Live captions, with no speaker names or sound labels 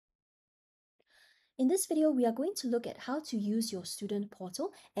In this video, we are going to look at how to use your student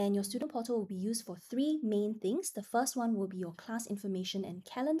portal, and your student portal will be used for three main things. The first one will be your class information and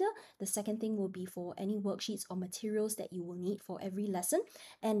calendar. The second thing will be for any worksheets or materials that you will need for every lesson.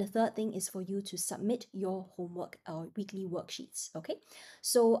 And the third thing is for you to submit your homework or weekly worksheets, okay?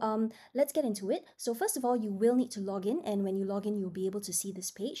 So let's get into it. So first of all, you will need to log in, and when you log in, you'll be able to see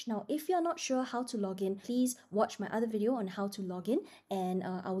this page. Now, if you're not sure how to log in, please watch my other video on how to log in, and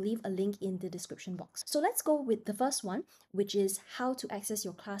I'll leave a link in the description box. So let's go with the first one, which is how to access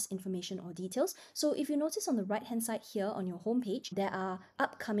your class information or details. So if you notice on the right hand side here on your homepage, there are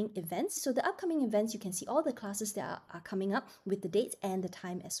upcoming events. So the upcoming events, you can see all the classes that are coming up with the dates and the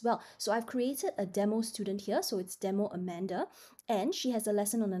time as well. So I've created a demo student here. So it's demo Amanda, and she has a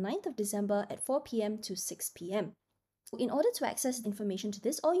lesson on the 9th of December at 4 p.m. to 6 p.m. In order to access information to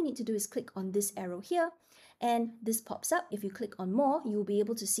this, all you need to do is click on this arrow here, and this pops up. If you click on more, you'll be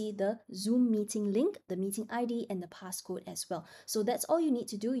able to see the Zoom meeting link, the meeting ID, and the passcode as well. So that's all you need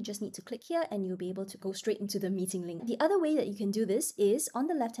to do. You just need to click here and you'll be able to go straight into the meeting link. The other way that you can do this is on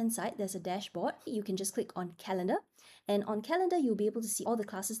the left hand side, there's a dashboard. You can just click on calendar, and on calendar, you'll be able to see all the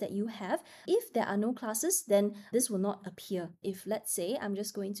classes that you have. If there are no classes, then this will not appear. If let's say I'm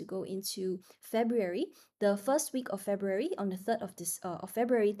just going to go into February, the first week of February, on the 3rd of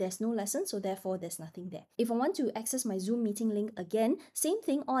February, there's no lesson, so therefore there's nothing there. If I want to access my Zoom meeting link again, same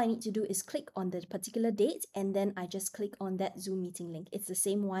thing, all I need to do is click on the particular date, and then I just click on that Zoom meeting link. It's the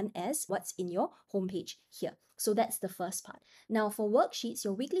same one as what's in your homepage here. So that's the first part. Now for worksheets,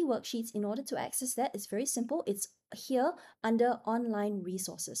 your weekly worksheets, in order to access that, it's very simple. It's here under online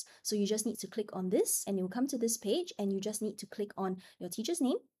resources. So you just need to click on this and you'll come to this page, and you just need to click on your teacher's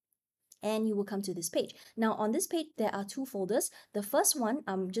name, and you will come to this page. Now on this page, there are two folders. The first one,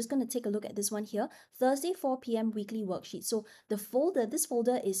 I'm just going to take a look at this one here, Thursday 4 p.m. weekly worksheet. So the folder, this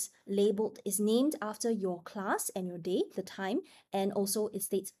folder is labeled, is named after your class and your day, the time, and also it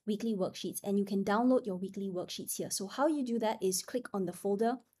states weekly worksheets, and you can download your weekly worksheets here. So how you do that is click on the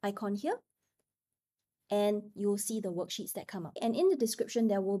folder icon here, and you'll see the worksheets that come up. And in the description,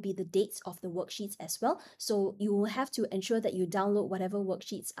 there will be the dates of the worksheets as well. So you will have to ensure that you download whatever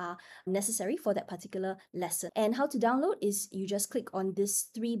worksheets are necessary for that particular lesson. And how to download is you just click on this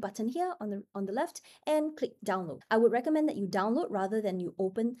 3 button here on the left and click download. I would recommend that you download rather than you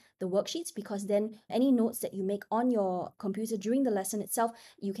open the worksheets, because then any notes that you make on your computer during the lesson itself,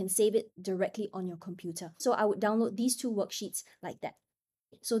 you can save it directly on your computer. So I would download these 2 worksheets like that.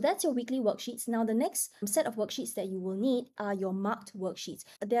 So that's your weekly worksheets. Now the next set of worksheets that you will need are your marked worksheets.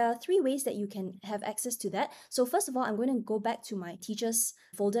 There are 3 ways that you can have access to that. So first of all, I'm going to go back to my teachers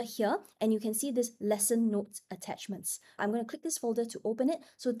folder here, and you can see this lesson notes attachments. I'm going to click this folder to open it.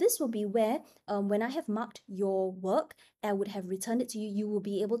 So this will be where when I have marked your work, I would have returned it to you. You will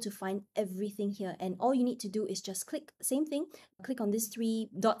be able to find everything here, and all you need to do is just click, same thing, click on these 3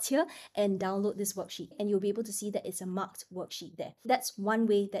 dots here and download this worksheet, and you'll be able to see that it's a marked worksheet there. That's one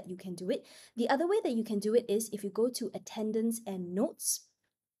way that you can do it. The other way that you can do it is if you go to attendance and notes.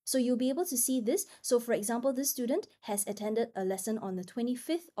 So you'll be able to see this. So for example, this student has attended a lesson on the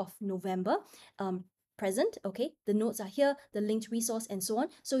 25th of November, present, okay? The notes are here, the linked resource, and so on.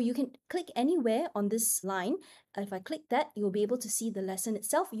 So you can click anywhere on this line. If I click that, you'll be able to see the lesson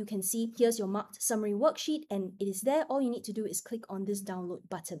itself. You can see here's your marked summary worksheet, and it is there. All you need to do is click on this download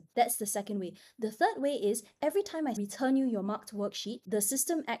button. That's the second way. The third way is every time I return you your marked worksheet, the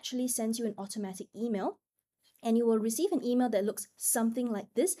system actually sends you an automatic email, and you will receive an email that looks something like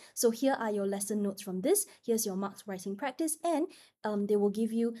this. So here are your lesson notes from this. Here's your marked writing practice, and they will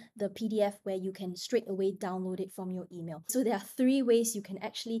give you the PDF where you can straight away download it from your email. So there are 3 ways you can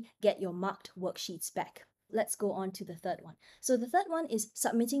actually get your marked worksheets back. Let's go on to the third one. So the third one is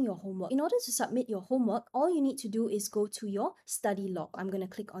submitting your homework. In order to submit your homework, all you need to do is go to your study log. I'm going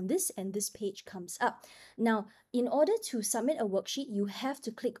to click on this, and this page comes up. Now, in order to submit a worksheet, you have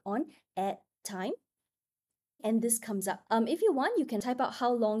to click on Add Time, and this comes up. If you want, you can type out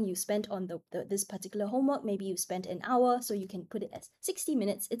how long you spent on this particular homework. Maybe you spent an hour, so you can put it as 60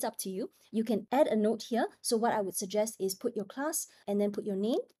 minutes. It's up to you. You can add a note here. So what I would suggest is put your class and then put your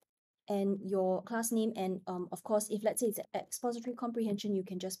name and your class name, and of course, if let's say it's expository comprehension, you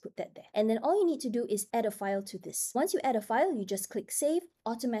can just put that there. And then all you need to do is add a file to this. Once you add a file, you just click save.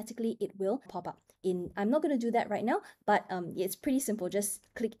 Automatically it will pop up. I'm not going to do that right now, but it's pretty simple. Just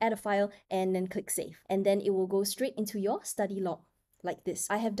click add a file and then click save, and then it will go straight into your study log like this.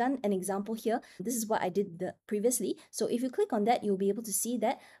 I have done an example here. This is what I did previously. So if you click on that, you'll be able to see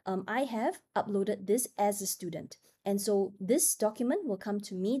that I have uploaded this as a student. And so this document will come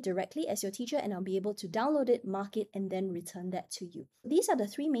to me directly as your teacher, and I'll be able to download it, mark it, and then return that to you. These are the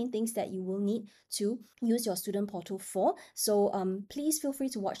three main things that you will need to use your student portal for. So please feel free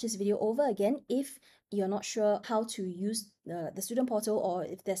to watch this video over again if you're not sure how to use the student portal, or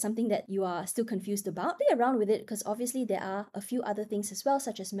if there's something that you are still confused about. Play around with it, because obviously there are a few other things as well,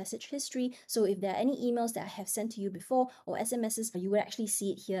 such as message history. So if there are any emails that I have sent to you before or SMSs, you would actually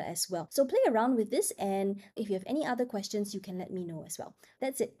see it here as well. So play around with this, and if you have any other questions, you can let me know as well.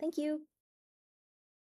 That's it. Thank you.